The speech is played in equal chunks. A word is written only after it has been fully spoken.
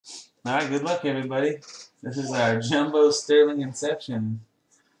Alright, good luck everybody. This is our Jumbo Sterling Inception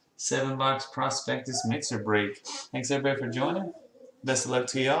 7-box Prospectus mixer break. Thanks everybody for joining. Best of luck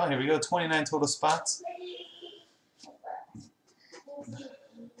to y'all. Here we go, 29 total spots.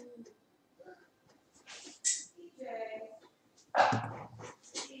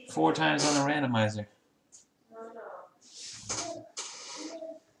 Four times on the randomizer.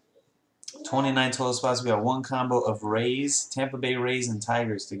 29 total spots. We got one combo of Rays, Tampa Bay Rays and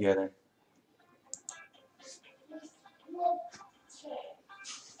Tigers together.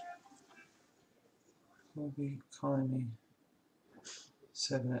 Who'll be calling me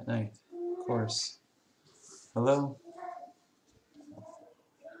 7 at night? Of course. Hello?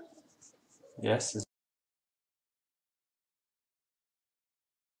 Yes?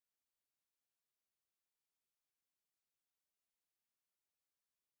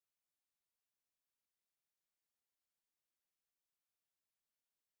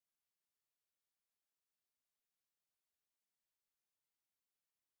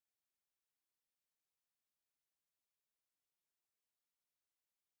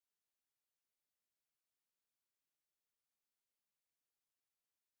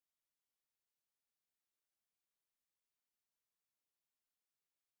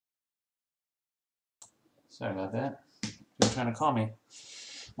 Sorry about that. People trying to call me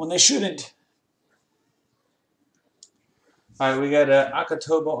when they shouldn't. All right, we got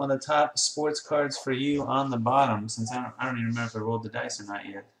Akatobo on the top, sports cards for you on the bottom. Since I don't even remember if I rolled the dice or not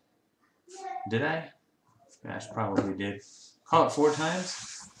yet. Did I? Gosh, probably did. Call it 4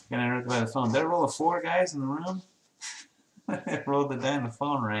 times. Gonna interrupt by the phone. Did I roll a 4, guys, in the room? I rolled the die and the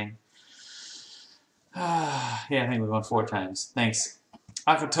phone rang. Yeah, I think we're going 4 times. Thanks.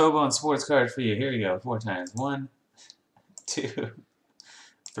 Akatobo on sports cards for you. Here we go. 4 times. 1, 2,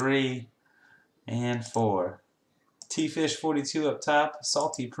 3, and 4. T-Fish 42 up top,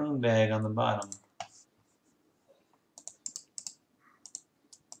 salty prune bag on the bottom.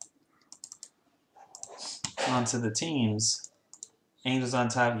 On to the teams. Angels on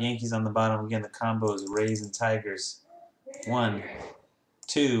top, Yankees on the bottom. Again, the combos, Rays and Tigers. 1,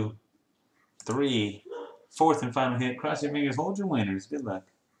 2, 3. 4th and final hit. Cross your fingers, hold your winners. Good luck.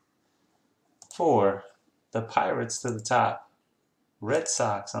 4. The Pirates to the top. Red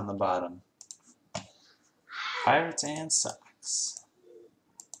Sox on the bottom. Pirates and Sox.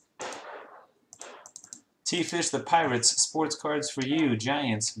 T-Fish, the Pirates, sports cards for you.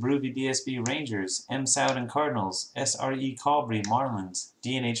 Giants, Broovy DSB Rangers, M. Souden Cardinals, SRE Calbury Marlins,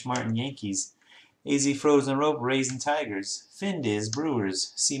 DNH Martin Yankees, AZ Frozen Rope Rays and Tigers, Findiz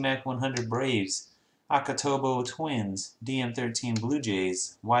Brewers, CMAC 100 Braves, Akatobo Twins, DM13 Blue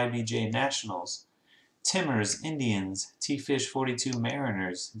Jays, YBJ Nationals, Timmers Indians, T-Fish 42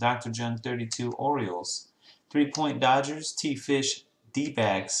 Mariners, Dr. Jung 32 Orioles, 3-Point Dodgers, T-Fish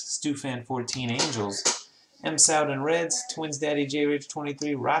D-backs, Stufan 14 Angels, M. Souden Reds, Twins Daddy J. Rich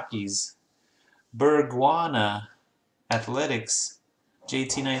 23 Rockies, Burguana Athletics,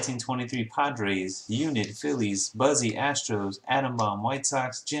 JT 1923 Padres, Unit Phillies, Buzzy Astros, Atom Bomb White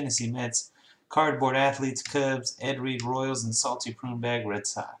Sox, Genesee Mets, Cardboard Athletes Cubs, Ed Reed Royals, and Salty Prune Bag Red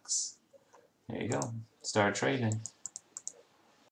Sox. There you go. Start trading.